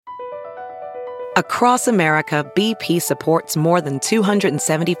Across America, BP supports more than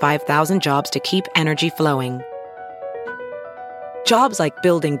 275,000 jobs to keep energy flowing. Jobs like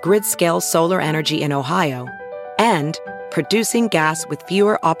building grid-scale solar energy in Ohio and producing gas with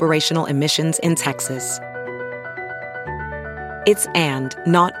fewer operational emissions in Texas. It's and,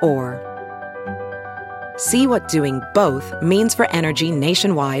 not or. See what doing both means for energy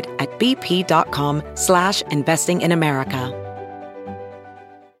nationwide at bp.com/investing in America.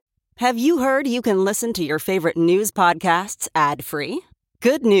 Have you heard you can listen to your favorite news podcasts ad-free?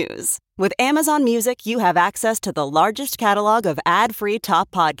 Good news. With Amazon Music, you have access to the largest catalog of ad-free top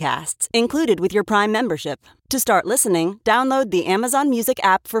podcasts included with your Prime membership. To start listening, download the Amazon Music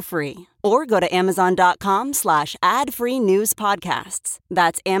app for free or go to amazon.com/ad-free news podcasts.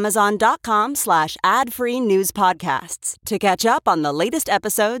 That's amazon.com/ad-free news podcasts to catch up on the latest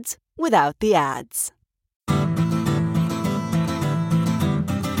episodes without the ads.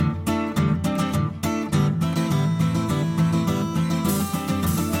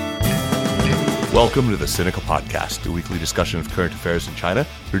 Welcome to the Sinica Podcast, a weekly discussion of current affairs in China,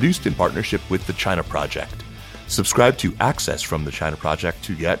 produced in partnership with the China Project. Subscribe to Access from the China Project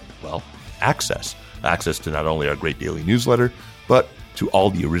to get, well, access. Access to not only our great daily newsletter, but to all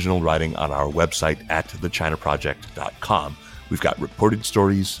the original writing on our website at thechinaproject.com. We've got reported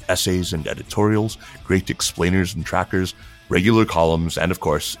stories, essays, and editorials, great explainers and trackers, regular columns, and of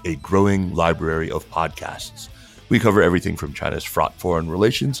course, a growing library of podcasts. We cover everything from China's fraught foreign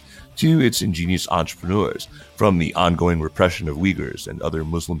relations to its ingenious entrepreneurs, from the ongoing repression of Uyghurs and other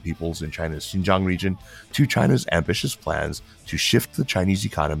Muslim peoples in China's Xinjiang region to China's ambitious plans to shift the Chinese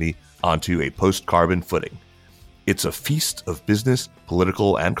economy onto a post-carbon footing. It's a feast of business,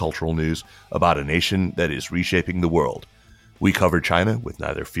 political, and cultural news about a nation that is reshaping the world. We cover China with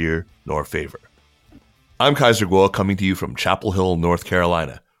neither fear nor favor. I'm Kaiser Kuo, coming to you from Chapel Hill, North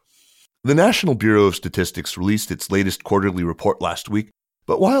Carolina. The National Bureau of Statistics released its latest quarterly report last week,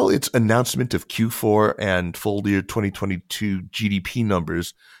 but while its announcement of Q4 and full year 2022 GDP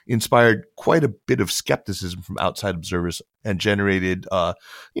numbers inspired quite a bit of skepticism from outside observers and generated,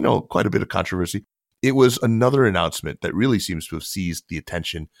 quite a bit of controversy, it was another announcement that really seems to have seized the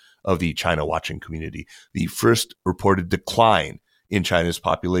attention of the China watching community. The first reported decline in China's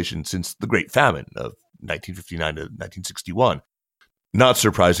population since the Great Famine of 1959 to 1961. Not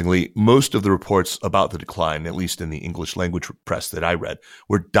surprisingly, most of the reports about the decline, at least in the English language press that I read,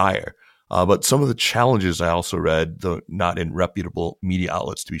 were dire. But some of the challenges I also read, though not in reputable media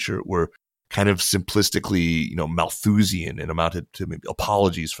outlets to be sure, were kind of simplistically, Malthusian and amounted to maybe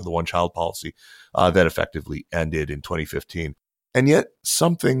apologies for the one-child policy that effectively ended in 2015. And yet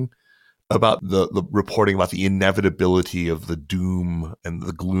something about the reporting about the inevitability of the doom and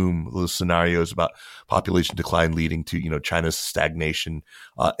the gloom, those scenarios about population decline leading to, China's stagnation,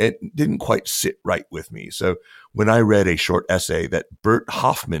 it didn't quite sit right with me. So when I read a short essay that Bert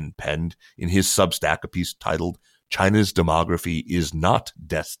Hofman penned in his Substack, a piece titled "China's Demography is Not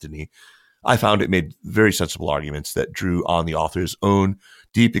Destiny," I found it made very sensible arguments that drew on the author's own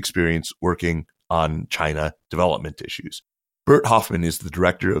deep experience working on China development issues. Bert Hofman is the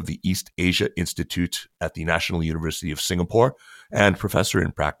director of the East Asia Institute at the National University of Singapore and professor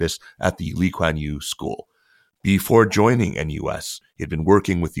in practice at the Lee Kuan Yew School. Before joining NUS, he had been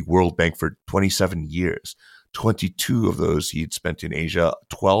working with the World Bank for 27 years. 22 of those he had spent in Asia,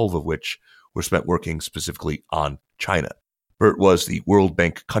 12 of which were spent working specifically on China. Bert was the World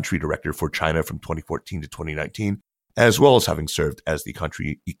Bank country director for China from 2014 to 2019, as well as having served as the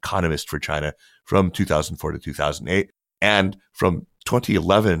country economist for China from 2004 to 2008. And from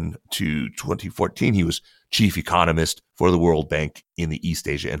 2011 to 2014, he was chief economist for the World Bank in the East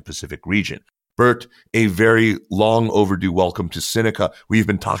Asia and Pacific region. Bert, a very long overdue welcome to Sinica. We've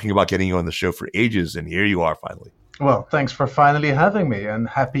been talking about getting you on the show for ages, and here you are finally. Well, thanks for finally having me, and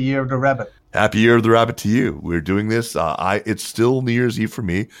happy Year of the Rabbit. Happy Year of the Rabbit to you. We're doing this. It's still New Year's Eve for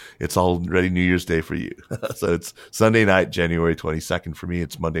me. It's already New Year's Day for you. So it's Sunday night, January 22nd for me.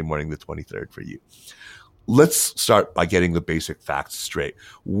 It's Monday morning, the 23rd for you. Let's start by getting the basic facts straight.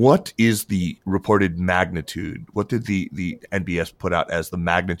 What is the reported magnitude? What did the NBS put out as the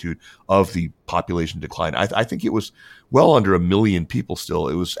magnitude of the population decline? I think it was well under 1 million people still.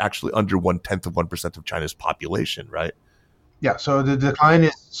 It was actually under 0.1% of China's population, right? Yeah, so the decline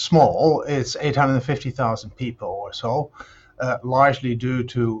is small. It's 850,000 people or so, largely due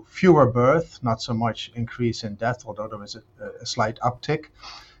to fewer births, not so much increase in death, although there was a slight uptick.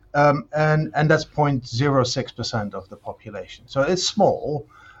 And that's 0.06% of the population. So it's small,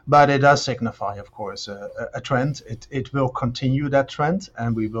 But it does signify, of course, a trend. It will continue that trend,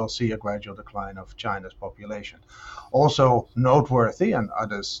 and we will see a gradual decline of China's population. Also noteworthy, and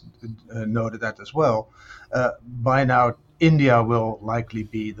others noted that as well, by now India will likely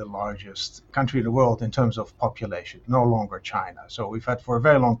be the largest country in the world in terms of population, no longer China. So we've had for a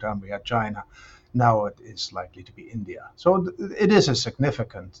very long time, we had China. Now it is likely to be India. So it is a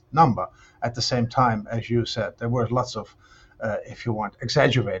significant number. At the same time, as you said, there were lots of, if you want,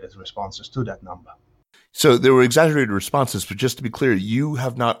 exaggerated responses to that number. So there were exaggerated responses, but just to be clear, you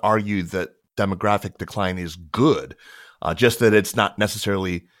have not argued that demographic decline is good, just that it's not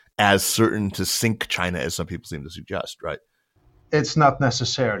necessarily as certain to sink China as some people seem to suggest, right? It's not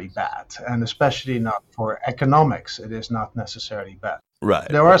necessarily bad, and especially not for economics, it is not necessarily bad. Right.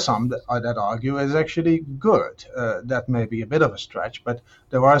 There are some that argue it's actually good. That may be a bit of a stretch, but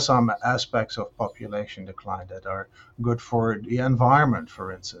there are some aspects of population decline that are good for the environment,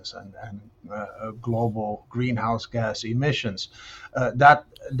 for instance, and global greenhouse gas emissions.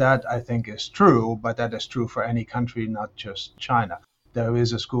 That I think is true, but that is true for any country, not just China. There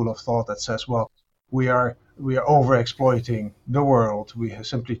is a school of thought that says, well, we are overexploiting the world. We have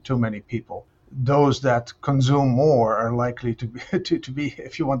simply too many people. Those that consume more are likely to be,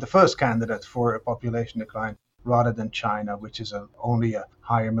 if you want, the first candidate for a population decline rather than China, which is only a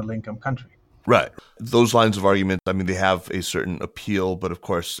higher middle income country. Right. Those lines of argument, I mean, they have a certain appeal, but of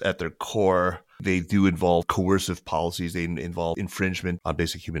course, at their core, they do involve coercive policies. They involve infringement on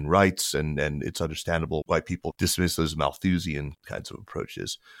basic human rights, and it's understandable why people dismiss those Malthusian kinds of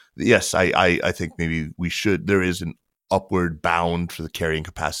approaches. Yes, I think maybe there is an upward bound for the carrying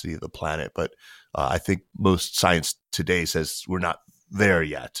capacity of the planet, but I think most science today says we're not there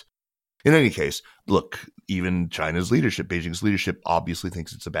yet. In any case, look, even China's leadership, Beijing's leadership, obviously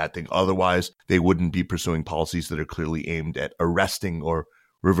thinks it's a bad thing. Otherwise, they wouldn't be pursuing policies that are clearly aimed at arresting or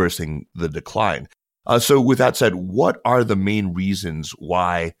reversing the decline. So with that said, what are the main reasons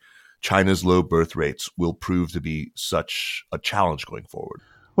why China's low birth rates will prove to be such a challenge going forward?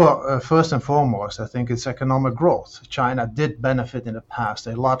 Well, first and foremost, I think it's economic growth. China did benefit in the past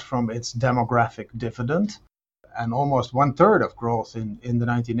a lot from its demographic dividend, and almost 1/3 of growth in the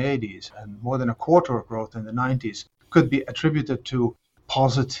 1980s and more than a quarter of growth in the 90s could be attributed to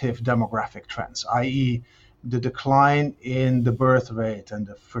positive demographic trends, i.e., the decline in the birth rate and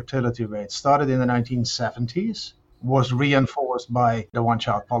the fertility rate started in the 1970s, was reinforced by the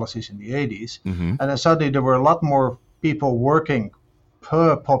one-child policies in the 80s, and then suddenly there were a lot more people working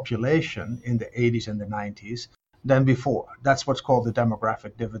per population in the 80s and the 90s than before. That's what's called the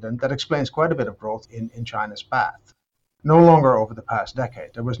demographic dividend. That explains quite a bit of growth in China's path. No longer over the past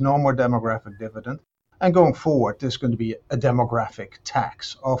decade. There was no more demographic dividend. And going forward, there's going to be a demographic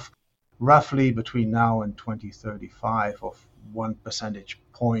tax of roughly between now and 2035 of 1 percentage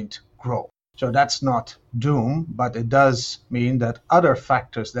point growth. So that's not doom, but it does mean that other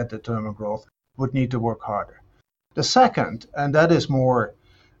factors that determine growth would need to work harder. The second, and that is more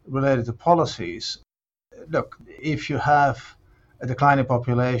related to policies, look, if you have a declining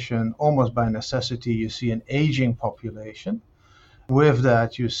population, almost by necessity, you see an aging population. With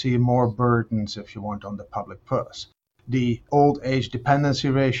that, you see more burdens, if you want, on the public purse. The old age dependency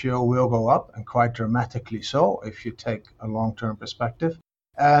ratio will go up, and quite dramatically so, if you take a long-term perspective.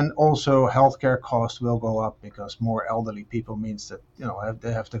 And also healthcare costs will go up because more elderly people means that,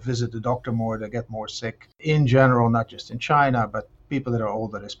 they have to visit the doctor more, they get more sick. In general, not just in China, but people that are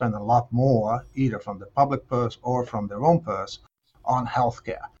older, they spend a lot more, either from the public purse or from their own purse, on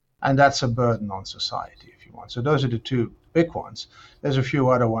healthcare. And that's a burden on society, if you want. So those are the two big ones. There's a few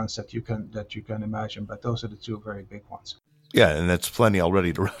other ones that you can imagine, but those are the two very big ones. Yeah, and that's plenty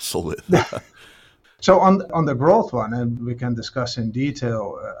already to wrestle with. So on the growth one, and we can discuss in detail,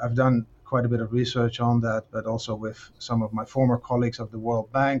 I've done quite a bit of research on that, but also with some of my former colleagues of the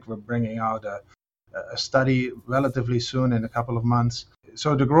World Bank, we're bringing out a study relatively soon in a couple of months.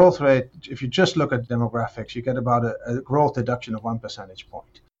 So the growth rate, if you just look at demographics, you get about a growth deduction of 1 percentage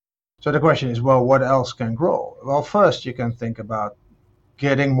point. So the question is, well, what else can grow? Well, first you can think about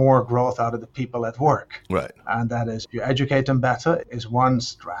getting more growth out of the people at work. Right. And that is, you educate them better is one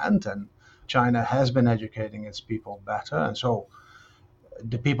strand, and China has been educating its people better. And so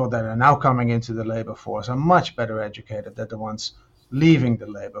the people that are now coming into the labor force are much better educated than the ones leaving the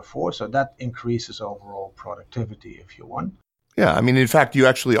labor force. So that increases overall productivity, if you want. Yeah. I mean, in fact, you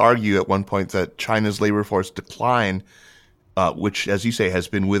actually argue at one point that China's labor force decline, which, as you say, has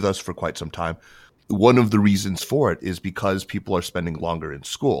been with us for quite some time. One of the reasons for it is because people are spending longer in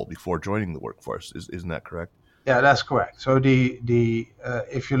school before joining the workforce. Isn't that correct? Yeah, that's correct. So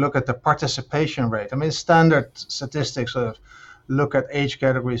if you look at the participation rate, I mean, standard statistics sort of look at age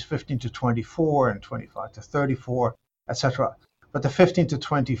categories 15 to 24 and 25 to 34, etc. But the 15 to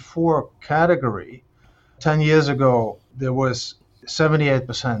 24 category, 10 years ago, there was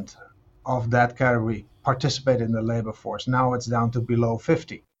 78% of that category participated in the labor force. Now it's down to below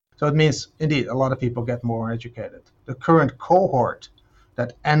 50. So it means, indeed, a lot of people get more educated. The current cohort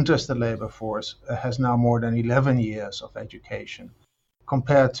that enters the labor force has now more than 11 years of education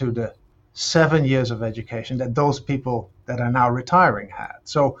compared to the 7 years of education that those people that are now retiring had.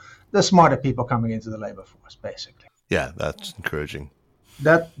 So the smarter people coming into the labor force, basically. Yeah, that's encouraging.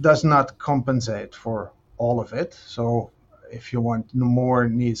 That does not compensate for all of it. So if you want, more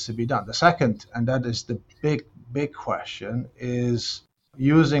needs to be done. The second, and that is the big question, is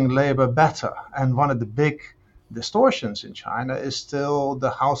using labor better. And one of the big distortions in China is still the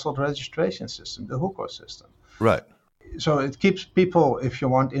household registration system, the hukou system. Right. So it keeps people, if you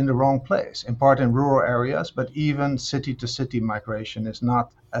want, in the wrong place, in part in rural areas, but even city-to-city migration is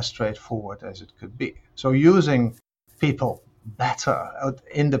not as straightforward as it could be. So using people better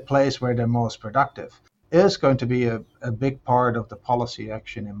in the place where they're most productive is going to be a big part of the policy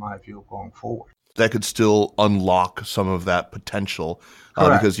action, in my view, going forward. That could still unlock some of that potential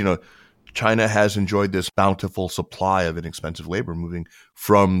because, China has enjoyed this bountiful supply of inexpensive labor moving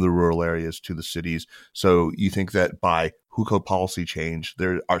from the rural areas to the cities. So you think that by hukou policy change,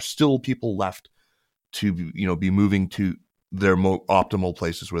 there are still people left to, be moving to their optimal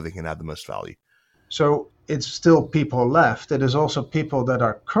places where they can add the most value? So it's still people left. It is also people that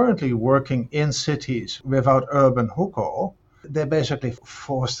are currently working in cities without urban hukou. They're basically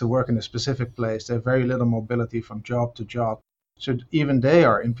forced to work in a specific place. They have very little mobility from job to job. So even they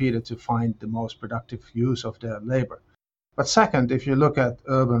are impeded to find the most productive use of their labor. But second, if you look at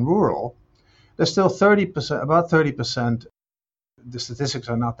urban-rural, there's still 30%, about 30%, the statistics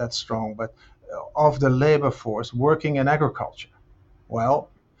are not that strong, but of the labor force working in agriculture.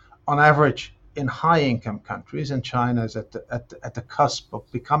 Well, on average, in high-income countries, and China is at the cusp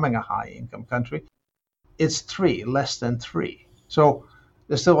of becoming a high-income country, it's less than 3. So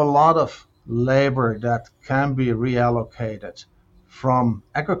there's still a lot of labor that can be reallocated from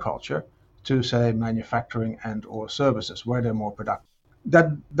agriculture to, say, manufacturing and or services where they're more productive.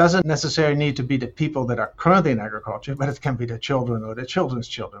 That doesn't necessarily need to be the people that are currently in agriculture, but it can be their children or their children's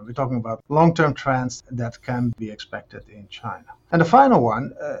children. We're talking about long-term trends that can be expected in China. And the final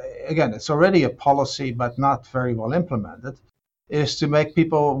one, again, it's already a policy but not very well implemented, is to make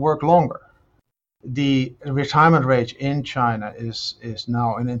people work longer. The retirement rate in China is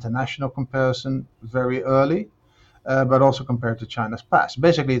now, in international comparison, very early, but also compared to China's past.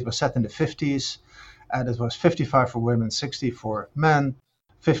 Basically, it was set in the 50s, and it was 55 for women, 60 for men,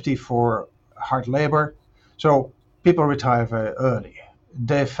 50 for hard labor. So people retire very early.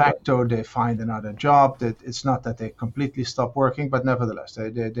 De facto, they find another job. It's not that they completely stop working, but nevertheless, they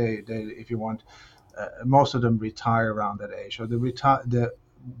if you want, most of them retire around that age. So the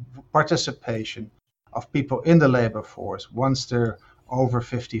participation of people in the labor force once they're over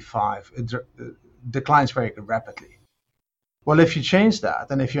 55 declines very rapidly. Well, if you change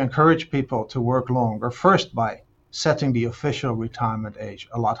that, and if you encourage people to work longer, first by setting the official retirement age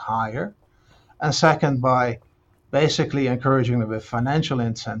a lot higher, and second by basically encouraging them with financial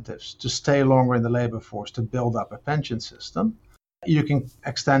incentives to stay longer in the labor force to build up a pension system, you can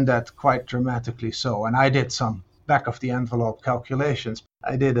extend that quite dramatically so. And I did some back of the envelope calculations.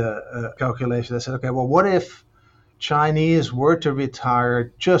 I did a calculation that said, okay, well, what if Chinese were to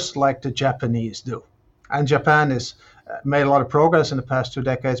retire just like the Japanese do? And Japan has made a lot of progress in the past 2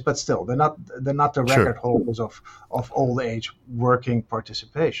 decades, but still, they're not the record holders of old age working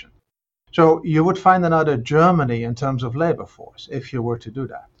participation. So you would find another Germany in terms of labor force if you were to do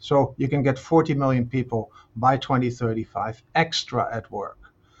that. So you can get 40 million people by 2035 extra at work.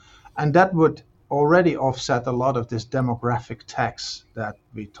 And that would already offset a lot of this demographic tax that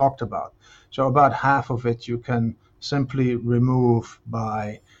we talked about. So about half of it you can simply remove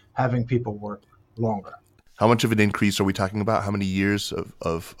by having people work longer. How much of an increase are we talking about? How many years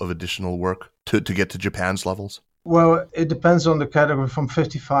of additional work to get to Japan's levels? Well, it depends on the category. From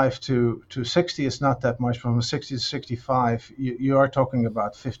 55 to 60, it's not that much. From 60 to 65, you are talking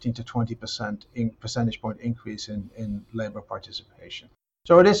about 15 to 20% percentage point increase in labor participation.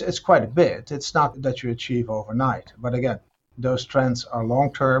 So it's quite a bit. It's not that you achieve overnight. But again, those trends are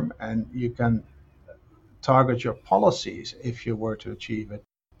long-term, and you can target your policies if you were to achieve it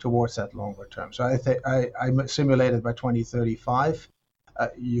towards that longer term. So I simulated by 2035,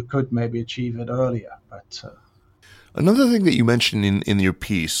 you could maybe achieve it earlier, but... Another thing that you mentioned in your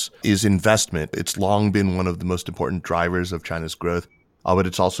piece is investment. It's long been one of the most important drivers of China's growth. but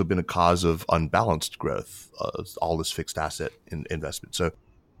it's also been a cause of unbalanced growth, all this fixed asset investment. So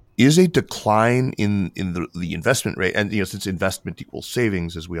is a decline in the investment rate, and since investment equals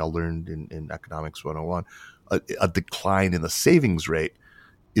savings, as we all learned in Economics 101, a decline in the savings rate,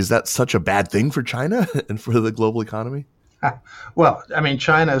 is that such a bad thing for China and for the global economy? Well, I mean,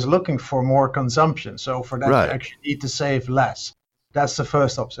 China is looking for more consumption. So for that, Right. you actually need to save less. That's the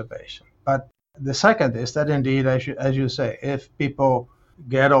first observation. But the second is that indeed, as you say, if people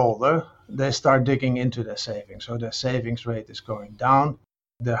get older, they start digging into their savings. So their savings rate is going down.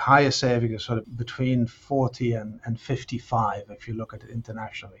 The highest saving is sort of between 40 and 55 if you look at it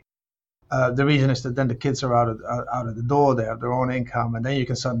internationally. The reason is that then the kids are out of the door, they have their own income, and then you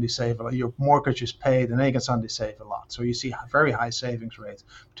can suddenly save a lot. Your mortgage is paid, and then you can suddenly save a lot. So you see very high savings rates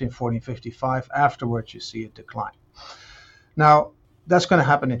between 40 and 55. Afterwards, you see a decline. Now, that's going to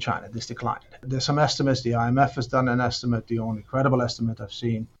happen in China, this decline. There's some estimates. The IMF has done an estimate, the only credible estimate I've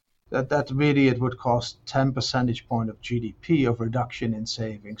seen, that really it would cost 10 percentage point of GDP of reduction in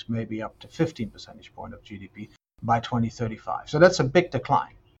savings, maybe up to 15 percentage point of GDP by 2035. So that's a big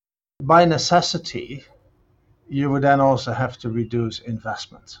decline. By necessity, you would then also have to reduce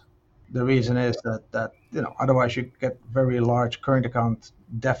investment. The reason is that otherwise you get very large current account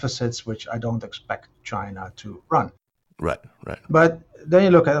deficits, which I don't expect China to run. Right. But then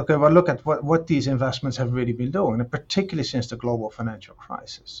you look at what these investments have really been doing, and particularly since the global financial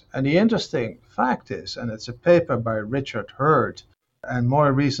crisis. And the interesting fact is, and it's a paper by Richard Hurd, and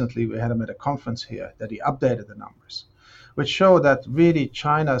more recently we had him at a conference here, that he updated the numbers, which show that really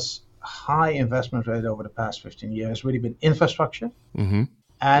China's high investment rate over the past 15 years has really been infrastructure,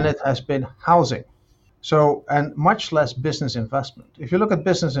 and it has been housing. So, and much less business investment. If you look at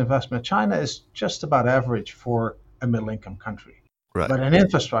business investment, China is just about average for a middle-income country. Right. But in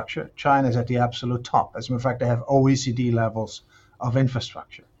infrastructure, China is at the absolute top. As a matter of fact, they have OECD levels of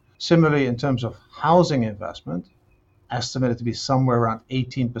infrastructure. Similarly, in terms of housing investment, estimated to be somewhere around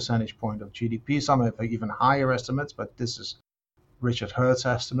 18 percentage point of GDP. Some have even higher estimates, but this is Richard Hurd's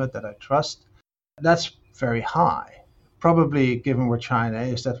estimate that I trust. That's very high. Probably, given where China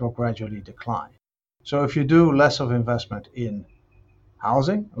is, that will gradually decline. So if you do less of investment in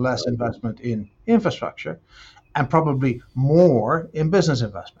housing, less investment in infrastructure, and probably more in business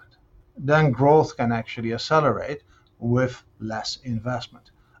investment, then growth can actually accelerate with less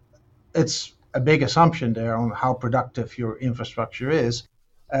investment. It's a big assumption there on how productive your infrastructure is,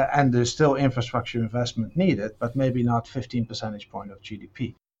 and there's still infrastructure investment needed, but maybe not 15 percentage point of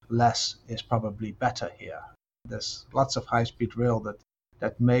GDP. Less is probably better here. There's lots of high-speed rail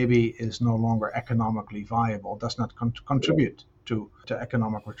that maybe is no longer economically viable, does not contribute to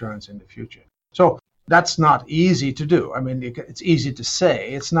economic returns in the future. So that's not easy to do. I mean, it's easy to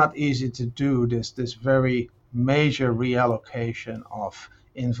say. It's not easy to do this very major reallocation of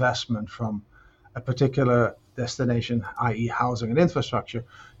investment from a particular destination, i.e. housing and infrastructure,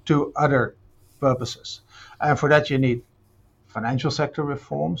 to other purposes. And for that, you need financial sector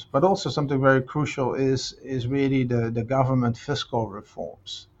reforms, but also something very crucial is really the government fiscal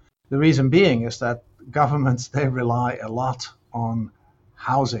reforms. The reason being is that governments, they rely a lot on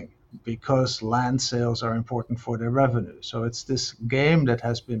housing because land sales are important for their revenue. So it's this game that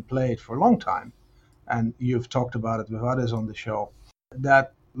has been played for a long time, and you've talked about it with others on the show,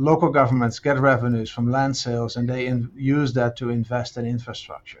 that local governments get revenues from land sales and they use that to invest in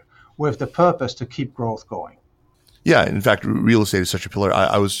infrastructure with the purpose to keep growth going. Yeah, in fact, real estate is such a pillar.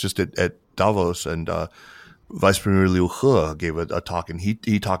 I was just at Davos, and Vice Premier Liu He gave a talk, and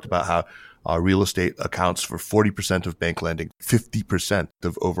he talked about how real estate accounts for 40% of bank lending, 50%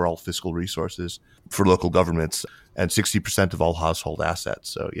 of overall fiscal resources for local governments, and 60% of all household assets.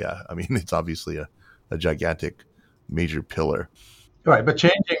 So yeah, I mean, it's obviously a gigantic, major pillar. Right, but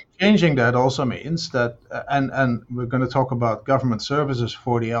changing that also means that, and we're going to talk about government services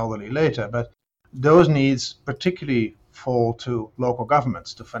for the elderly later, but those needs particularly fall to local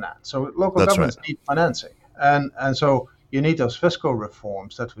governments to finance. So local governments need financing. And so you need those fiscal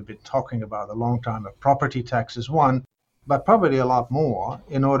reforms that we've been talking about a long time. A property tax is one, but probably a lot more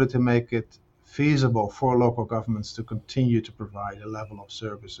in order to make it feasible for local governments to continue to provide a level of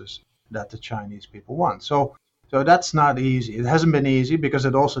services that the Chinese people want. So that's not easy. It hasn't been easy because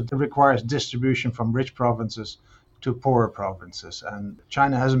it also requires distribution from rich provinces to poorer provinces. And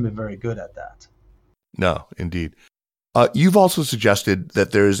China hasn't been very good at that. No, indeed. You've also suggested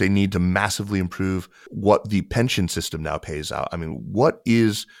that there is a need to massively improve what the pension system now pays out. I mean, what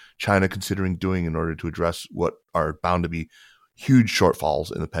is China considering doing in order to address what are bound to be huge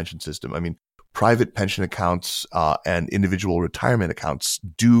shortfalls in the pension system? I mean, private pension accounts and individual retirement accounts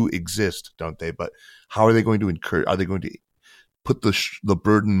do exist, don't they? But how are they going to put the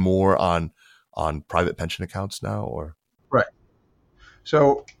burden more on private pension accounts now, or? Right.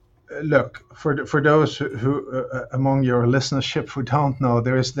 So, look, for those who among your listenership who don't know,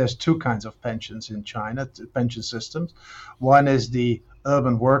 there's two kinds of pensions in China, pension systems. One is the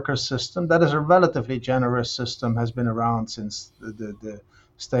urban worker system. That is a relatively generous system, has been around since the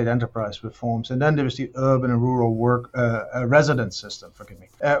state enterprise reforms. And then there's the urban and rural resident system,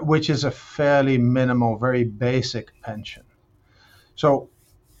 which is a fairly minimal, very basic pension. So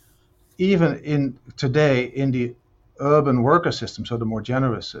even in today in the urban worker system, so the more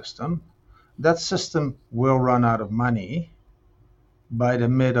generous system, that system will run out of money by the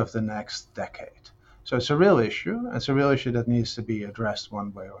mid of the next decade. So it's a real issue. It's a real issue that needs to be addressed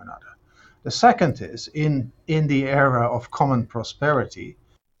one way or another. The second is in the era of common prosperity,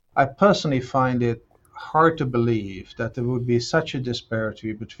 I personally find it hard to believe that there would be such a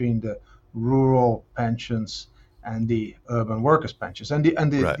disparity between the rural pensions and the urban workers' pensions. And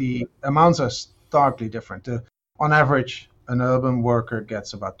Right. the amounts are starkly different. On average, an urban worker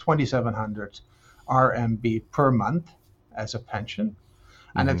gets about 2,700 RMB per month as a pension,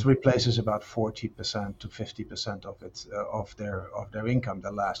 and it replaces about 40% to 50% of its of their income,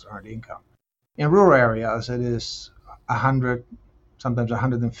 their last earned income. In rural areas, it is 100, sometimes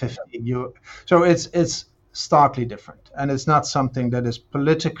 150 euro. So it's starkly different, and it's not something that is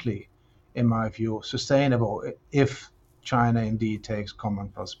politically, in my view, sustainable if China indeed takes common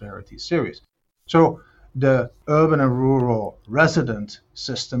prosperity serious. So the urban and rural resident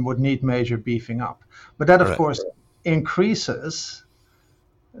system would need major beefing up, but that of Right. course increases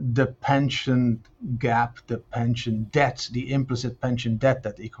the pension gap, the pension debt, the implicit pension debt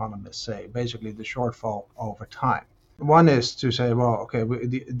that economists say, basically the shortfall over time. One is to say, well, okay,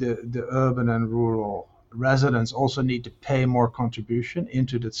 the urban and rural residents also need to pay more contribution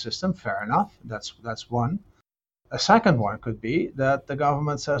into the system. Fair enough. That's one. A second one could be that the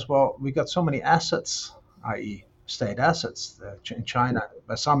government says, well, we got so many assets, i.e., state assets. In China,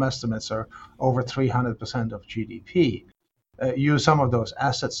 by some estimates, are over 300% of GDP. Use some of those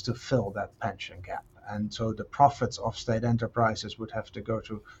assets to fill that pension gap. And so the profits of state enterprises would have to go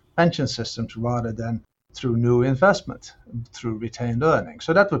to pension systems rather than through new investment, through retained earnings.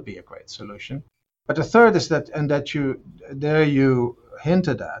 So that would be a great solution. But the third is that, and that you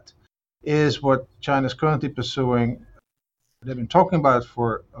hinted at, is what China is currently pursuing. They've been talking about it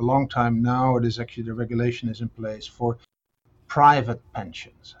for a long time now. It is actually, the regulation is in place for private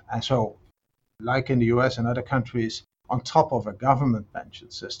pensions. And so, like in the US and other countries, on top of a government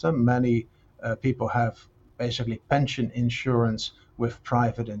pension system, many people have basically pension insurance with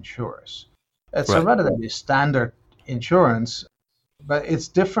private insurers. It's a Right. relatively standard insurance, but it's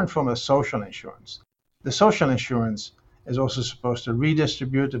different from a social insurance. The social insurance is also supposed to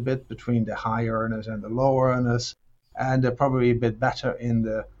redistribute a bit between the high earners and the low earners, and they're probably a bit better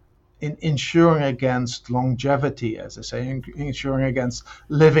in insuring against longevity, as they say, insuring against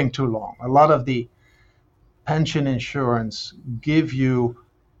living too long. A lot of the pension insurance give you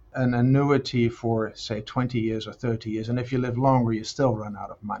an annuity for, say, 20 years or 30 years, and if you live longer, you still run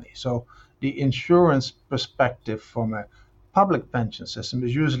out of money. So the insurance perspective from a public pension system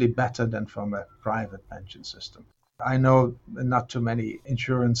is usually better than from a private pension system. I know not too many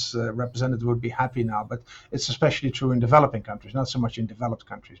insurance representatives would be happy now, but it's especially true in developing countries, not so much in developed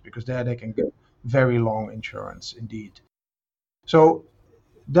countries, because there they can get very long insurance indeed. So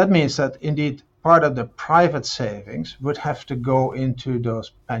that means that indeed part of the private savings would have to go into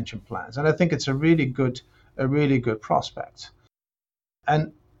those pension plans. And I think it's a really good prospect.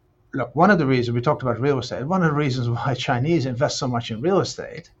 And look, one of the reasons we talked about real estate, one of the reasons why Chinese invest so much in real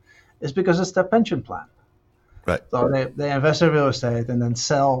estate is because it's their pension plan. Right. So they invest in real estate and then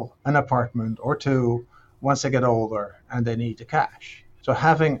sell an apartment or two once they get older and they need the cash. So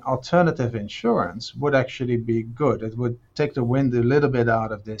having alternative insurance would actually be good. It would take the wind a little bit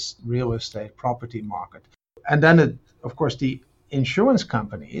out of this real estate property market. And then, of course, the insurance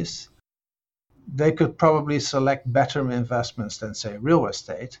companies, they could probably select better investments than, say, real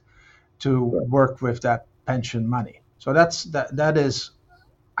estate to work with that pension money. So that is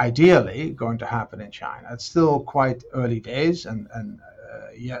ideally going to happen in China. It's still quite early days, and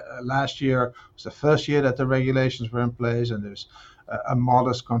last year was the first year that the regulations were in place, and there's a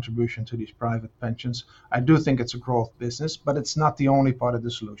modest contribution to these private pensions. I do think it's a growth business, but it's not the only part of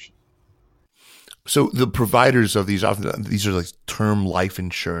the solution. So the providers of these, often these are like term life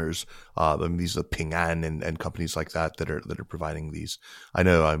insurers. These are Ping An and companies like that are providing these. I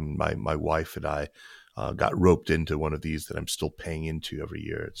know my wife and I got roped into one of these that I'm still paying into every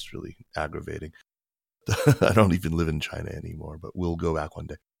year. It's really aggravating. I don't even live in China anymore, but we'll go back one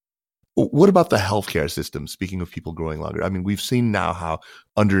day. What about the healthcare system? Speaking of people growing longer, I mean, we've seen now how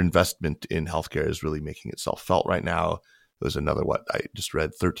underinvestment in healthcare is really making itself felt right now. There's another, I just read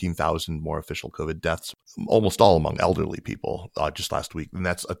 13,000 more official COVID deaths, almost all among elderly people just last week. And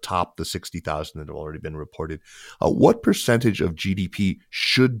that's atop the 60,000 that have already been reported. What percentage of GDP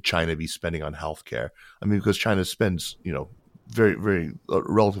should China be spending on healthcare? I mean, because China spends, very, very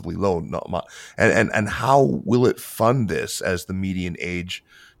relatively low. And how will it fund this as the median age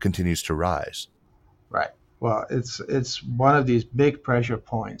continues to rise? Right. Well, it's one of these big pressure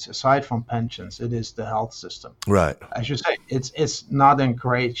points. Aside from pensions, it is the health system. Right. As you say, it's not in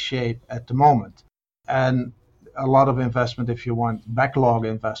great shape at the moment. And a lot of investment, if you want, backlog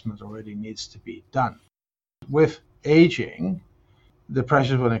investment already needs to be done. With aging, the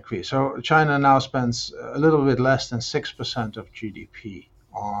pressures will increase. So China now spends a little bit less than 6% of GDP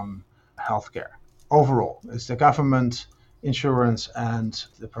on healthcare. Overall, it's the government, insurance, and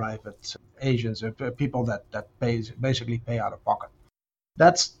the private agents, people that basically pay out of pocket.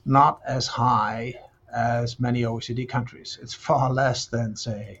 That's not as high as many OECD countries. It's far less than,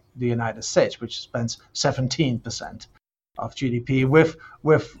 say, the United States, which spends 17% of GDP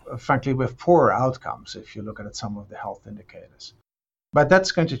frankly, with poorer outcomes if you look at some of the health indicators. But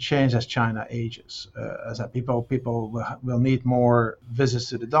that's going to change as China ages. As people will need more visits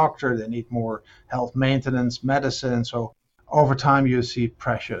to the doctor, they need more health maintenance, medicine. So over time, you see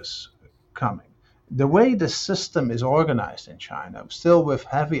pressures coming. The way the system is organized in China, still with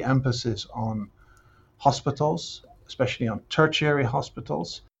heavy emphasis on hospitals, especially on tertiary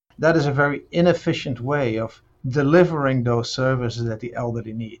hospitals, that is a very inefficient way of delivering those services that the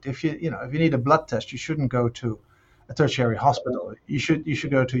elderly need. If you need a blood test, you shouldn't go to a tertiary hospital. You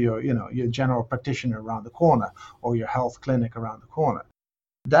should go to your general practitioner around the corner or your health clinic around the corner.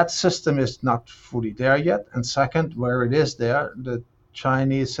 That system is not fully there yet. And second, where it is there, the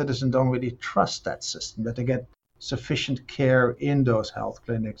Chinese citizens don't really trust that system, that they get sufficient care in those health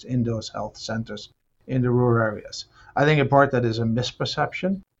clinics, in those health centers, in the rural areas. I think in part that is a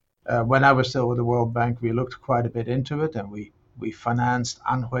misperception. When I was still with the World Bank, we looked quite a bit into it, and we financed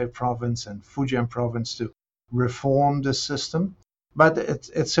Anhui province and Fujian province to reform the system. But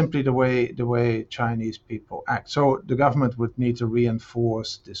it's simply the way Chinese people act. So the government would need to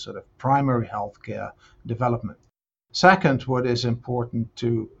reinforce this sort of primary healthcare development. Second, what is important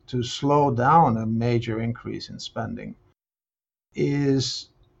to slow down a major increase in spending is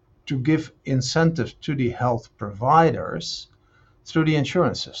to give incentives to the health providers through the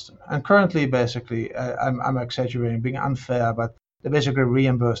insurance system. And currently, basically, I'm exaggerating, being unfair, but they basically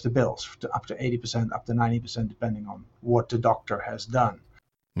reimburse the bills up to 80%, up to 90%, depending on what the doctor has done.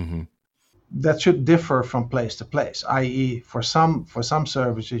 Mm-hmm. That should differ from place to place, i.e., for some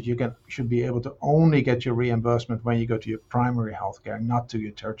services, you should be able to only get your reimbursement when you go to your primary healthcare, not to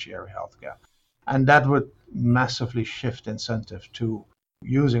your tertiary healthcare. And that would massively shift incentive to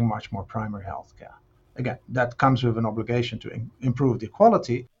using much more primary healthcare. Again, that comes with an obligation to improve the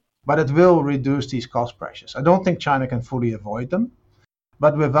quality, but it will reduce these cost pressures. I don't think China can fully avoid them,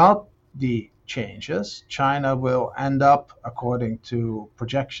 but without the changes, China will end up, according to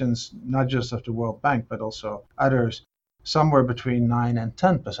projections, not just of the World Bank, but also others, somewhere between 9 and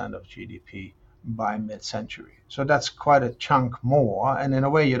 10% of GDP by mid-century. So that's quite a chunk more, and in a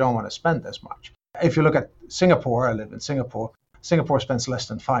way, you don't want to spend as much. If you look at Singapore, I live in Singapore. Singapore spends less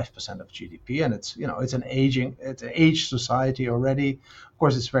than 5% of GDP, and it's an aged society already. Of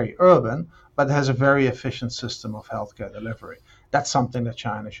course, it's very urban, but it has a very efficient system of healthcare delivery. That's something that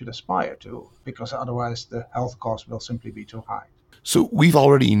China should aspire to, because otherwise the health cost will simply be too high. So we've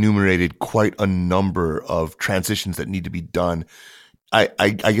already enumerated quite a number of transitions that need to be done. I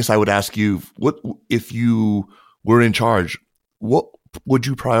guess I would ask you, what if you were in charge, what would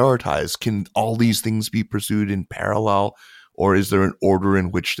you prioritize? Can all these things be pursued in parallel? Or is there an order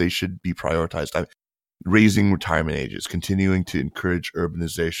in which they should be prioritized? Raising retirement ages, continuing to encourage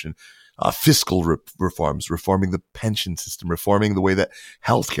urbanization, fiscal reforms, reforming the pension system, reforming the way that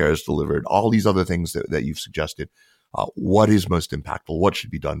healthcare is delivered, all these other things that you've suggested. What is most impactful? What should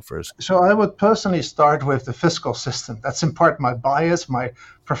be done first? So I would personally start with the fiscal system. That's in part my bias. My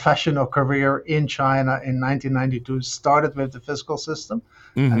professional career in China in 1992 started with the fiscal system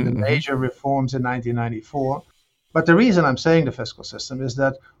and the major reforms in 1994. But the reason I'm saying the fiscal system is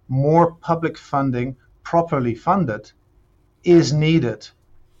that more public funding, properly funded, is needed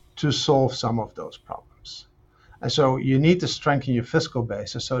to solve some of those problems. And so you need to strengthen your fiscal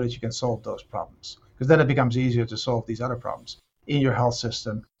basis so that you can solve those problems, because then it becomes easier to solve these other problems in your health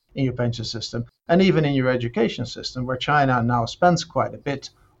system, in your pension system, and even in your education system, where China now spends quite a bit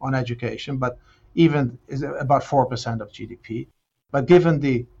on education, but even is about 4% of GDP. But given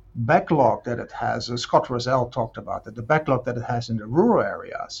the backlog that it has, Scott Rosell talked about that, the backlog that it has in the rural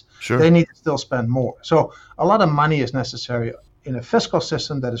areas, Sure. they need to still spend more. So a lot of money is necessary in a fiscal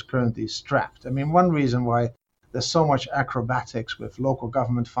system that is currently strapped. I mean, one reason why there's so much acrobatics with local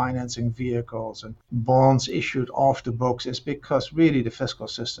government financing vehicles and bonds issued off the books is because really the fiscal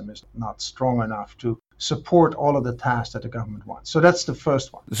system is not strong enough to support all of the tasks that the government wants. So that's the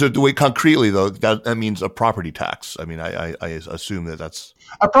first one. So the way concretely, though, that means a property tax. I mean, I assume that's...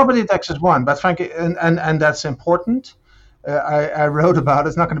 A property tax is one, but frankly, and that's important. I wrote about it.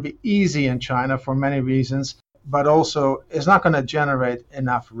 It's not going to be easy in China for many reasons, but also it's not going to generate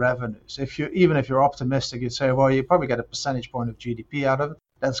enough revenues. Even if you're optimistic, you'd say, well, you probably get a percentage point of GDP out of it.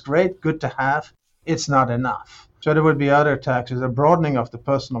 That's great, good to have. It's not enough. So there would be other taxes. A broadening of the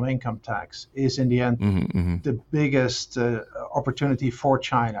personal income tax is in the end the biggest opportunity for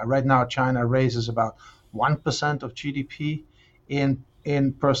China. Right now, China raises about 1% of GDP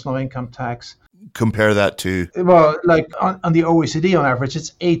in personal income tax. Compare that to... Well, like on the OECD on average,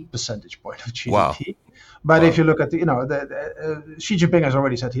 it's 8 percentage point of GDP. Wow. But if you look at Xi Jinping has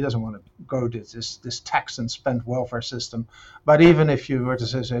already said he doesn't want to go to this tax and spend welfare system. But even if you were to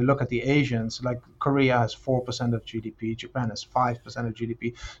say look at the Asians, like Korea has 4% of GDP, Japan has 5% of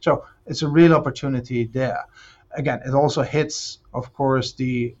GDP. So it's a real opportunity there. Again, it also hits, of course,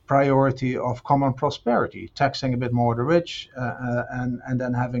 the priority of common prosperity, taxing a bit more the rich and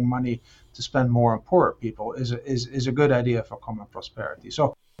then having money to spend more on poorer people is a good idea for common prosperity.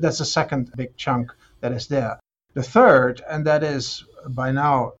 So that's the second big chunk that is there. The third, and that is by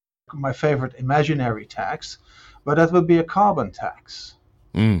now my favorite imaginary tax, but that would be a carbon tax.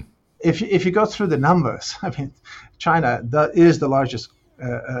 If you go through the numbers, I mean, China is the largest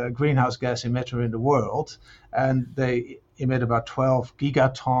greenhouse gas emitter in the world, and they emit about 12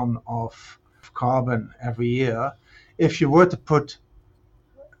 gigaton of carbon every year. If you were to put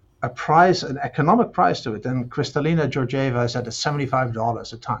an economic price to it, then Kristalina Georgieva said it's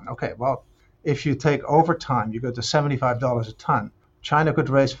 $75 a ton. Okay, well, if you take overtime, you go to $75 a ton, China could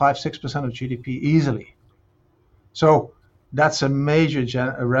raise 5-6% of GDP easily. So that's a major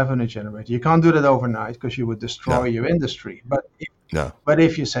revenue generator. You can't do that overnight because you would destroy your industry. But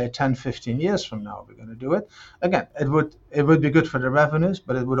if you say 10, 15 years from now we're going to do it, again, it would be good for the revenues,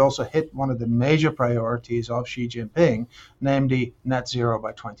 but it would also hit one of the major priorities of Xi Jinping, namely net zero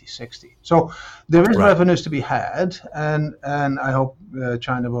by 2060. So there is revenues to be had, and I hope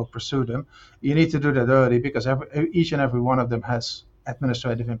China will pursue them. You need to do that early because each and every one of them has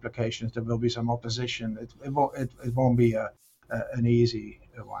administrative implications. There will be some opposition. It won't be an easy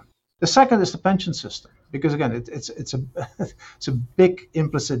one. The second is the pension system, because again, it's a big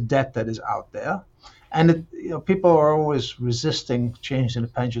implicit debt that is out there, and people are always resisting change in the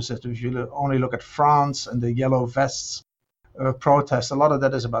pension system. If you only look at France and the yellow vests protest, a lot of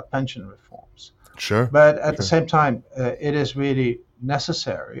that is about pension reforms. Sure. But at the same time, it is really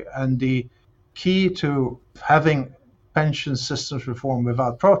necessary, and the key to having pension systems reform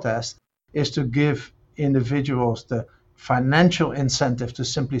without protest is to give individuals the financial incentive to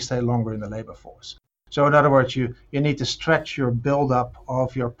simply stay longer in the labor force. So in other words, you need to stretch your buildup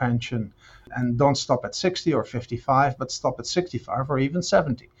of your pension and don't stop at 60 or 55, but stop at 65 or even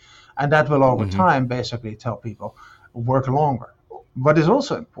 70. And that will over time basically tell people work longer. What is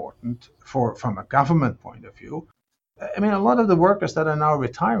also important from a government point of view, I mean, a lot of the workers that are now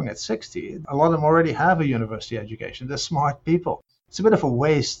retiring at 60, a lot of them already have a university education. They're smart people. It's a bit of a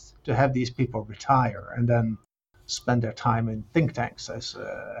waste to have these people retire and then spend their time in think tanks, as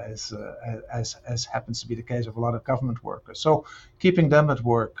happens to be the case of a lot of government workers. So keeping them at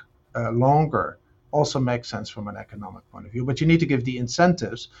work longer also makes sense from an economic point of view. But you need to give the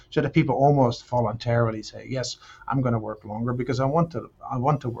incentives so that people almost voluntarily say, yes, I'm going to work longer because I want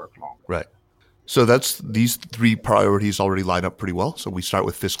to work longer. Right. So these three priorities already line up pretty well. So we start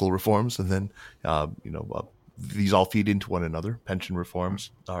with fiscal reforms, and then these all feed into one another. Pension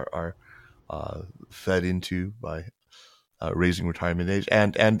reforms are fed into by raising retirement age,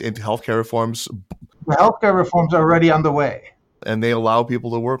 and healthcare reforms. The healthcare reforms are already underway, and they allow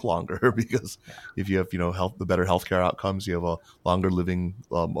people to work longer because if you have the better healthcare outcomes, you have a longer living,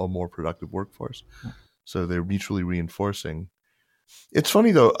 a more productive workforce. So they're mutually reinforcing. It's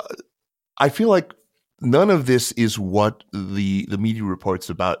funny though. I feel like none of this is what the media reports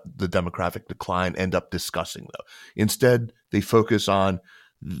about the demographic decline end up discussing, though. Instead, they focus on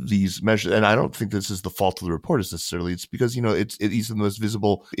these measures, and I don't think this is the fault of the reporters necessarily. It's because these are the most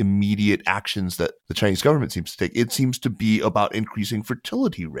visible, immediate actions that the Chinese government seems to take. It seems to be about increasing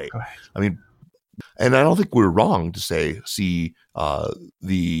fertility rate. Right. I mean, and I don't think we're wrong to see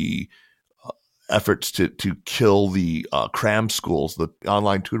the efforts to kill the cram schools, the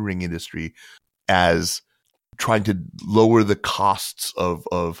online tutoring industry, as trying to lower the costs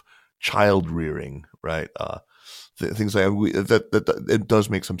of child rearing, right? Things like that it does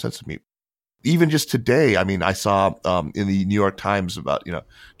make some sense to me. Even just today, I mean, I saw in the New York Times about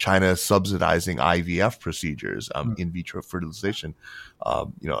China subsidizing IVF procedures, in vitro fertilization,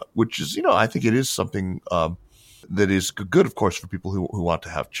 which is I think it is something that is good, of course, for people who want to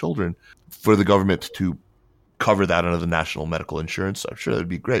have children. For the government to cover that under the national medical insurance, I'm sure that would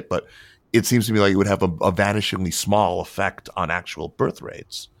be great. But it seems to me like it would have a vanishingly small effect on actual birth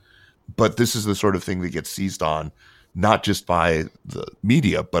rates. But this is the sort of thing that gets seized on, not just by the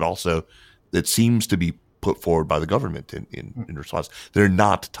media, but also that seems to be put forward by the government in response. They're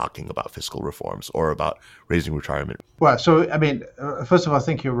not talking about fiscal reforms or about raising retirement. Well, so, I mean, first of all, I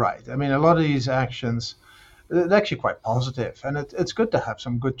think you're right. I mean, a lot of these actions, they're actually quite positive. And it's good to have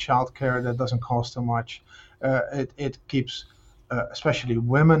some good childcare that doesn't cost too much. It keeps, especially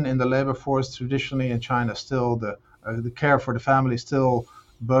women in the labor force, traditionally in China, still the care for the family still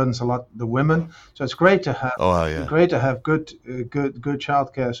burdens a lot the women. So it's great to have good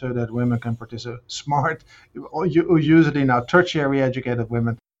childcare so that women can participate. Smart, usually now tertiary educated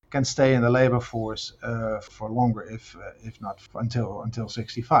women can stay in the labor force for longer, if not until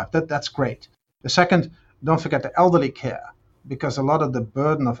 65. That's great. The second, don't forget the elderly care, because a lot of the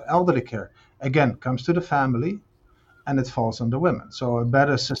burden of elderly care again comes to the family, and it falls on the women. So a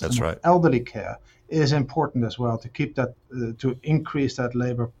better system of elderly care is important as well to keep that, to increase that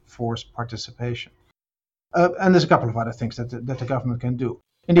labor force participation. And there's a couple of other things that the government can do.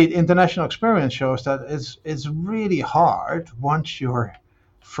 Indeed, international experience shows that it's really hard once your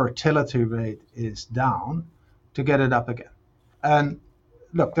fertility rate is down to get it up again. And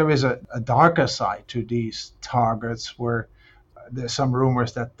look, there is a darker side to these targets where there's some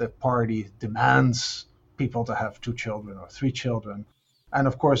rumors that the party demands people to have 2 children or 3 children. And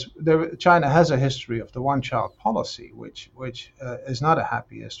of course, China has a history of the one-child policy, which is not a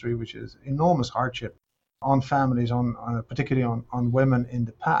happy history, which is enormous hardship on families, particularly on women in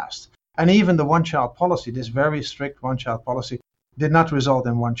the past. And even the one-child policy, this very strict one-child policy, did not result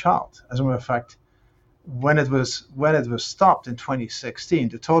in one child. As a matter of fact, when it was stopped in 2016,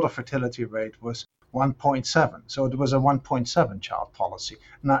 the total fertility rate was 1.7. So it was a 1.7 child policy.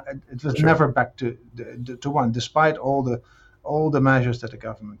 It was never back to 1, despite all the measures that the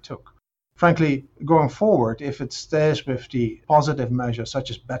government took. Frankly, going forward, if it stays with the positive measures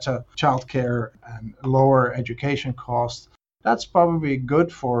such as better childcare and lower education costs, that's probably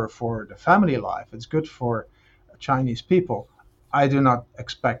good for the family life. It's good for Chinese people. I do not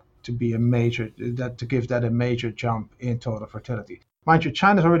expect to give that a major jump in total fertility. Mind you,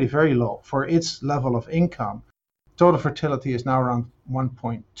 China is already very low. For its level of income, total fertility is now around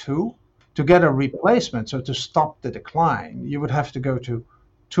 1.2. To get a replacement, so to stop the decline, you would have to go to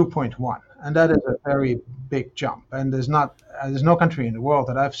 2.1. And that is a very big jump. And there's no country in the world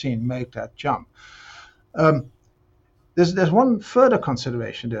that I've seen make that jump. There's one further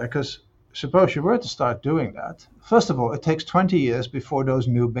consideration there, because suppose you were to start doing that, first of all, it takes 20 years before those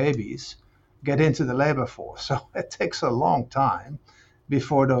new babies get into the labor force. So it takes a long time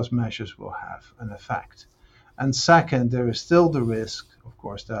before those measures will have an effect. And second, there is still the risk, of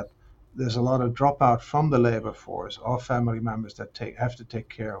course, that there's a lot of dropout from the labor force of family members that have to take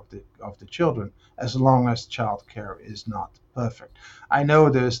care of the children, as long as child care is not perfect. I know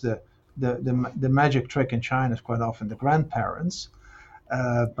there's the magic trick in China is quite often the grandparents,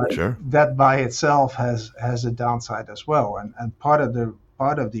 but that by itself has a downside as well. And part of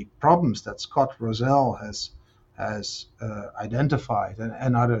the problems that Scott Rosell has identified,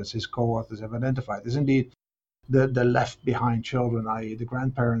 and others, his co-authors have identified, is indeed the left behind children, i.e. the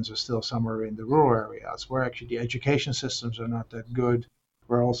grandparents are still somewhere in the rural areas where actually the education systems are not that good,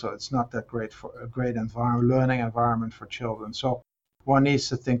 where also it's not that great for a great learning environment for children. So one needs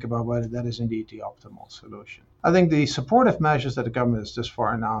to think about whether that is indeed the optimal solution. I think the supportive measures that the government has just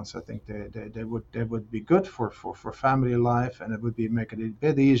far announced, I think they would be good for family life, and it would make it a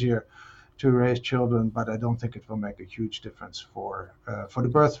bit easier to raise children, but I don't think it will make a huge difference for the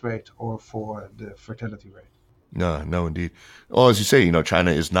birth rate or for the fertility rate. No, indeed. Well, as you say,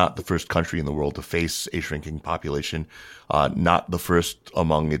 China is not the first country in the world to face a shrinking population, not the first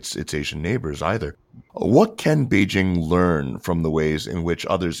among its Asian neighbors either. What can Beijing learn from the ways in which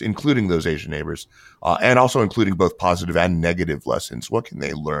others, including those Asian neighbors, and also including both positive and negative lessons, what can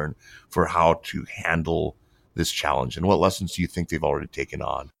they learn for how to handle this challenge? And what lessons do you think they've already taken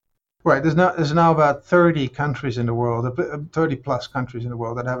on? Right. There's now about 30 countries in the world, 30 plus countries in the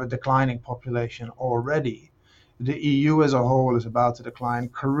world that have a declining population already. The EU as a whole is about to decline.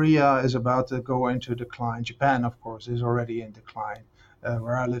 Korea is about to go into decline. Japan, of course, is already in decline.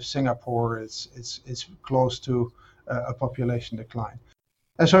 Where I live, Singapore, it's close to a population decline.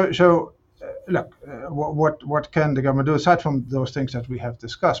 And so look, what can the government do aside from those things that we have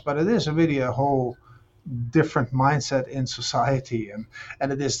discussed? But it is really a whole different mindset in society,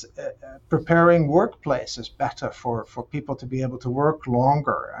 and it is preparing workplaces better for people to be able to work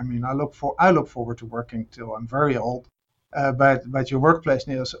longer. I mean, I look forward to working till I'm very old, but your workplace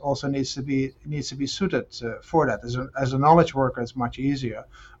also needs to be suited for that. As a knowledge worker, it's much easier,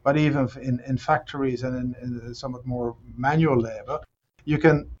 but even in factories and in somewhat more manual labor, you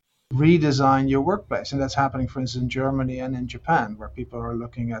can redesign your workplace. And that's happening, for instance, in Germany and in Japan, where people are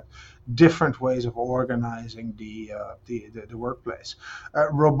looking at different ways of organizing the workplace.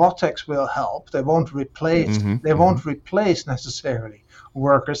 Robotics will help. They won't replace. Won't replace necessarily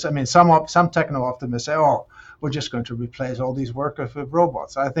workers. I mean, some techno optimists say, "Oh, we're just going to replace all these workers with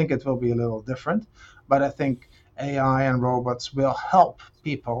robots." I think it will be a little different, but I think AI and robots will help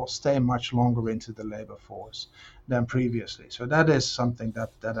people stay much longer into the labor force than previously. So that is something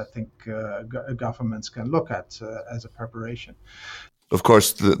that I think governments can look at as a preparation. Of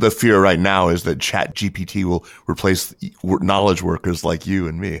course, the fear right now is that ChatGPT will replace knowledge workers like you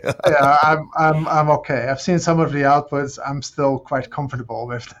and me. Yeah, I'm okay. I've seen some of the outputs. I'm still quite comfortable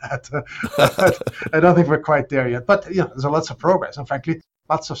with that. But I don't think we're quite there yet. But there's lots of progress, and frankly,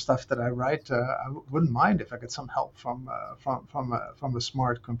 lots of stuff that I write. I wouldn't mind if I get some help from a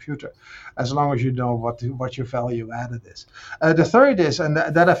smart computer, as long as you know what your value added is. The third is, and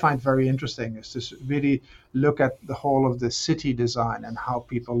that I find very interesting, is to really look at the whole of the city design and how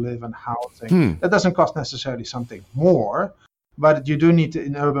people live and housing. That doesn't cost necessarily something more, but you do need to,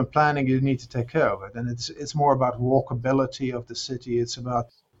 in urban planning, you need to take care of it. And it's more about walkability of the city. It's about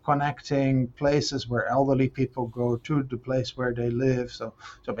connecting places where elderly people go to the place where they live. So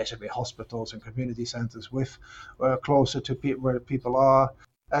basically hospitals and community centers with closer to where people are.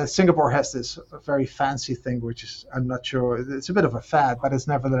 Singapore has this very fancy thing, which is, I'm not sure, it's a bit of a fad, but it's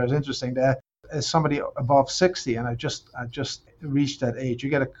nevertheless interesting. There is somebody above 60, and I just reached that age. You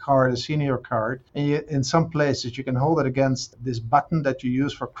get a card, a senior card, and in some places you can hold it against this button that you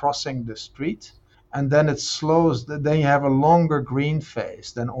use for crossing the street. And then it slows. Then you have a longer green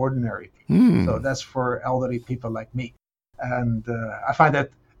phase than ordinary people. So that's for elderly people like me. And I find that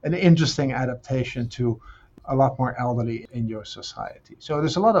an interesting adaptation to a lot more elderly in your society. So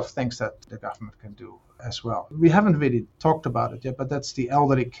there's a lot of things that the government can do as well. We haven't really talked about it yet, but that's the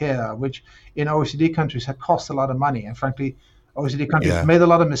elderly care, which in OECD countries had cost a lot of money. And frankly, OECD countries made a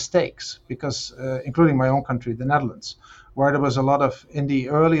lot of mistakes because, including my own country, the Netherlands, where there was a lot of, in the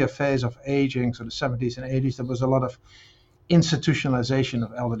earlier phase of aging, so the 70s and 80s, there was a lot of institutionalization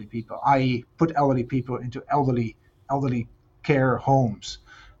of elderly people, i.e. put elderly people into elderly care homes.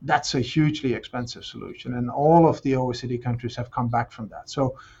 That's a hugely expensive solution, and all of the OECD countries have come back from that.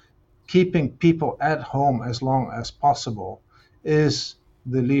 So keeping people at home as long as possible is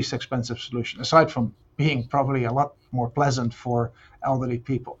the least expensive solution, aside from being probably a lot more pleasant for elderly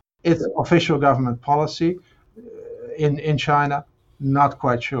people. It's official government policy. In China, not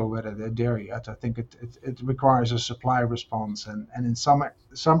quite sure whether they're there yet. I think it requires a supply response, and in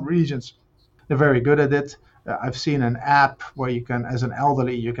some regions, they're very good at it. I've seen an app where you can, as an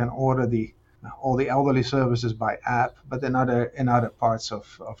elderly, you can order all the elderly services by app, but in other parts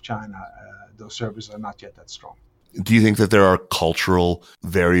of China, those services are not yet that strong. Do you think that there are cultural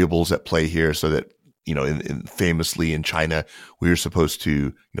variables at play here, so that famously in China, we are supposed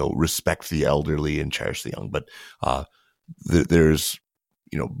to, respect the elderly and cherish the young, but there's,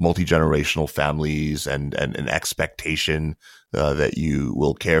 multi-generational families and an expectation that you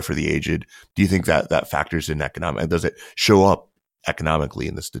will care for the aged. Do you think that factors in economic? Does it show up economically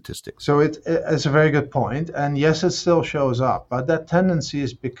in the statistics? So it's a very good point, and yes, it still shows up, but that tendency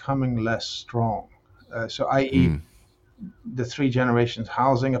is becoming less strong. I.e. the three generations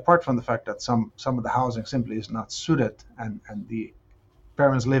housing, apart from the fact that some of the housing simply is not suited, and the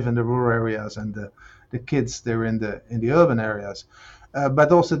parents live in the rural areas and the kids, they're in the urban areas.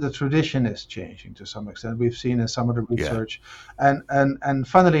 But also the tradition is changing to some extent. We've seen in some of the research, and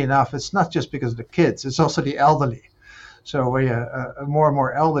funnily enough, it's not just because of the kids; it's also the elderly. So more and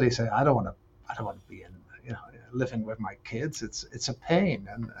more elderly say, "I don't want to be in, living with my kids. It's a pain."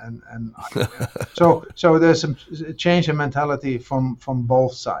 And so there's some change in mentality from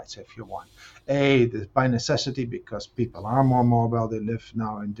both sides, if you want. A, by necessity, because people are more mobile; they live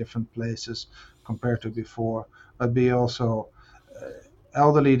now in different places compared to before. But B, also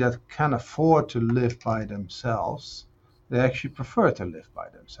elderly that can afford to live by themselves, they actually prefer to live by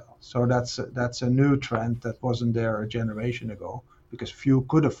themselves. So that's a new trend that wasn't there a generation ago because few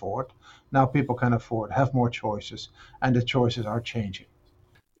could afford. Now people can afford, have more choices, and the choices are changing.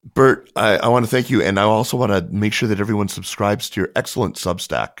 Bert, I want to thank you. And I also want to make sure that everyone subscribes to your excellent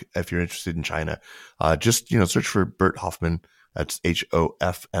Substack if you're interested in China. Just, search for Bert Hofman. That's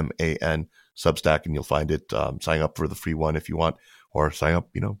Hofman Substack, and you'll find it. Sign up for the free one if you want, or sign up,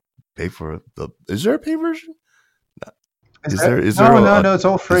 pay for is there a pay version? No, it's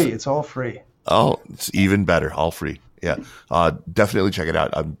all free. It's all free. Oh, it's even better. All free. Yeah. Definitely check it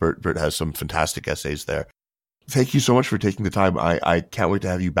out. Bert has some fantastic essays there. Thank you so much for taking the time. I can't wait to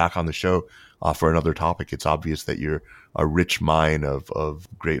have you back on the show for another topic. It's obvious that you're a rich mine of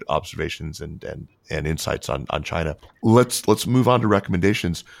great observations and insights on China. Let's move on to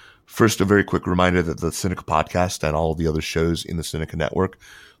recommendations. First, a very quick reminder that the Sinica podcast and all of the other shows in the Sinica network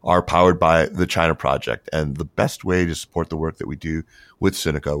are powered by the China Project. And the best way to support the work that we do with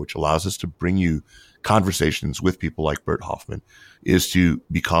Sinica, which allows us to bring you conversations with people like Bert Hofman, is to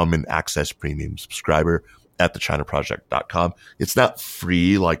become an Access Premium subscriber at thechinaproject.com. It's not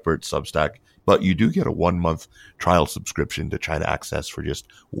free like Bert's Substack, but you do get a 1-month trial subscription to China Access for just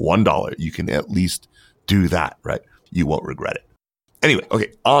 $1. You can at least do that, right? You won't regret it. Anyway,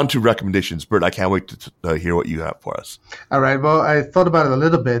 okay, on to recommendations. Bert, I can't wait to hear what you have for us. All right. Well, I thought about it a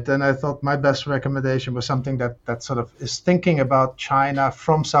little bit, and I thought my best recommendation was something that sort of is thinking about China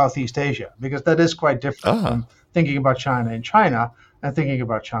from Southeast Asia, because that is quite different from thinking about China in China and thinking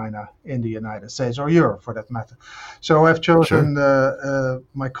about China in the United States or Europe, for that matter. So I've chosen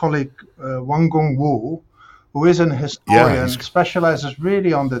my colleague Wang Gongwu, who is an historian, specializes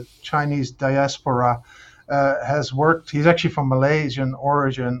really on the Chinese diaspora. Has worked, he's actually from Malaysian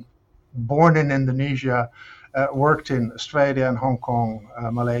origin, born in Indonesia, worked in Australia and Hong Kong,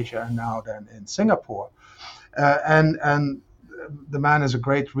 Malaysia, and now then in Singapore. And the man is a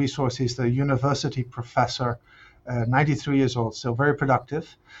great resource. He's the university professor, 93 years old, still very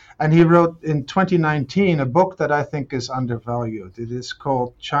productive. And he wrote in 2019 a book that I think is undervalued. It is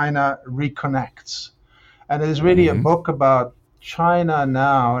called China Reconnects. And it is really a book about China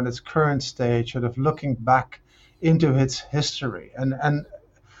now in its current stage, sort of looking back into its history. And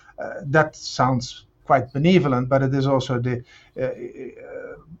that sounds quite benevolent, but it is also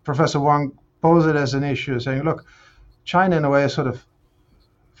Professor Wang posed it as an issue, saying, look, China in a way sort of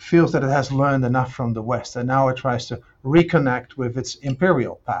feels that it has learned enough from the West, and now it tries to reconnect with its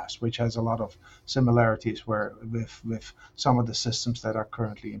imperial past, which has a lot of similarities with some of the systems that are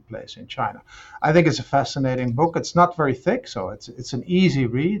currently in place in China. I think it's a fascinating book. It's not very thick, so it's an easy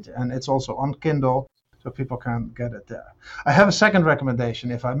read, and it's also on Kindle, so people can get it there. I have a second recommendation,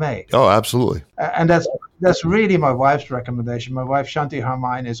 if I may. Oh, absolutely. And that's really my wife's recommendation. My wife, Shanti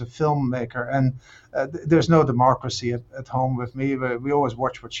Harmain, is a filmmaker, and there's no democracy at home with me. We always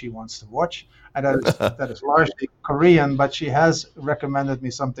watch what she wants to watch, and that is largely Korean, but she has recommended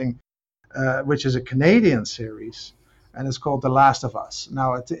me something which is a Canadian series, and it's called The Last of Us.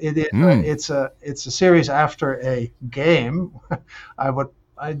 Now, it's a series after a game.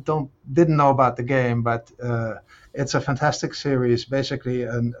 I didn't know about the game, but it's a fantastic series, basically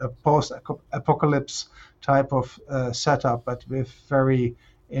a post-apocalypse type of setup, but with very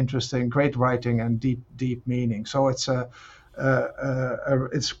interesting, great writing and deep meaning. So it's it's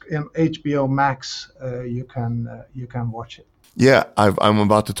in HBO Max. You can watch it. Yeah, I'm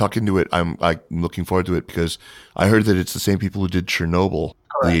about to tuck into it. I'm looking forward to it because I heard that it's the same people who did Chernobyl,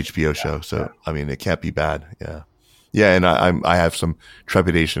 the HBO show. So I mean, it can't be bad. Yeah. Yeah, and I have some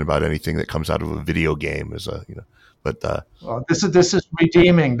trepidation about anything that comes out of a video game, but well, this is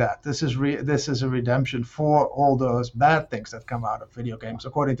redeeming that. This is a redemption for all those bad things that come out of video games,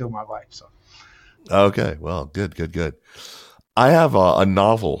 according to my wife. So, okay, well, good. I have a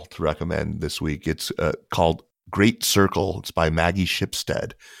novel to recommend this week. It's called Great Circle. It's by Maggie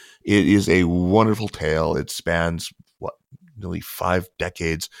Shipstead. It is a wonderful tale. It spans nearly 5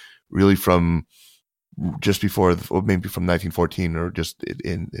 decades, really from just before, or maybe from 1914, or just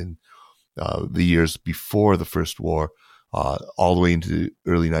in the years before the First War, all the way into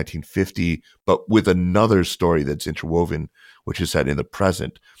early 1950, but with another story that's interwoven, which is set in the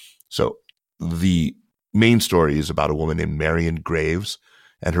present. So the main story is about a woman named Marion Graves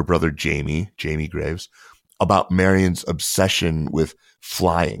and her brother Jamie Graves, about Marion's obsession with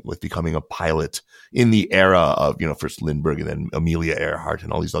flying, with becoming a pilot in the era of, first Lindbergh and then Amelia Earhart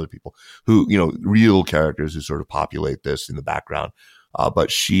and all these other people who, real characters who sort of populate this in the background.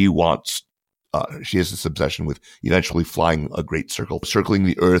 But she has this obsession with eventually flying a great circle, circling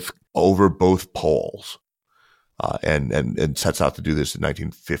the earth over both poles, and sets out to do this in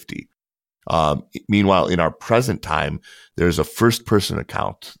 1950. Meanwhile, in our present time, there's a first-person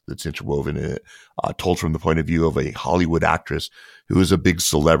account that's interwoven in it, told from the point of view of a Hollywood actress who is a big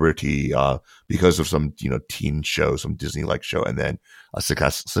celebrity because of some, teen show, some Disney-like show, and then a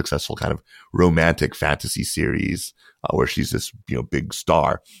successful kind of romantic fantasy series where she's this, big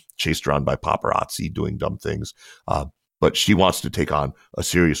star chased around by paparazzi doing dumb things. But she wants to take on a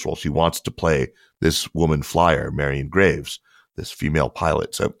serious role. She wants to play this woman flyer, Marion Graves, this female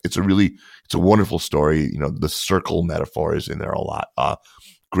pilot. So it's a wonderful story. The circle metaphor is in there a lot.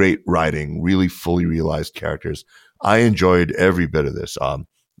 Great writing, really fully realized characters. I enjoyed every bit of this.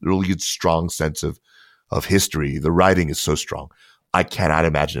 Really good, strong sense of history. The writing is so strong. I cannot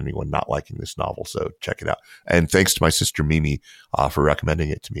imagine anyone not liking this novel. So check it out. And thanks to my sister Mimi for recommending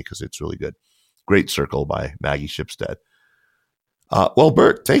it to me because it's really good. Great Circle by Maggie Shipstead. Well,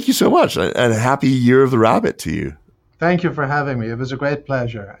 Bert, thank you so much, and happy Year of the Rabbit to you. Thank you for having me. It was a great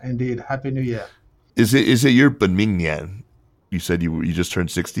pleasure. Indeed. Happy New Year. Is it your Benmingnian? You said you just turned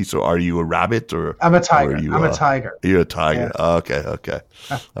 60, so are you a rabbit or? I'm a tiger. I'm a tiger. You're a tiger. Yeah. Okay.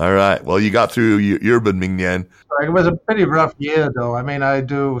 All right. Well, you got through your Benmingnian. It was a pretty rough year, though. I mean, I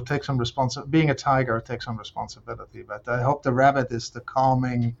do take some being a tiger, I take some responsibility, but I hope the rabbit is the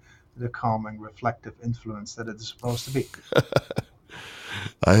calming, reflective influence that it is supposed to be.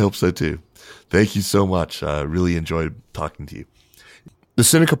 I hope so too. Thank you so much. Really enjoyed talking to you. The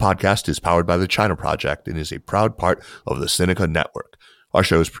Sinica podcast is powered by the China Project and is a proud part of the Sinica Network. Our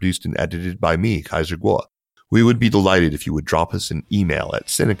show is produced and edited by me, Kaiser Guo. We would be delighted if you would drop us an email at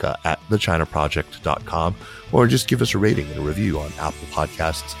sinica@thechinaproject.com or just give us a rating and a review on Apple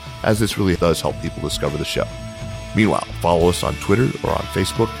Podcasts, as this really does help people discover the show. Meanwhile, follow us on Twitter or on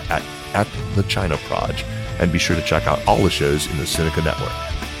Facebook at the China Proj, and be sure to check out all the shows in the Sinica Network.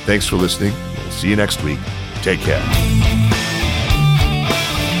 Thanks for listening. We'll see you next week. Take care.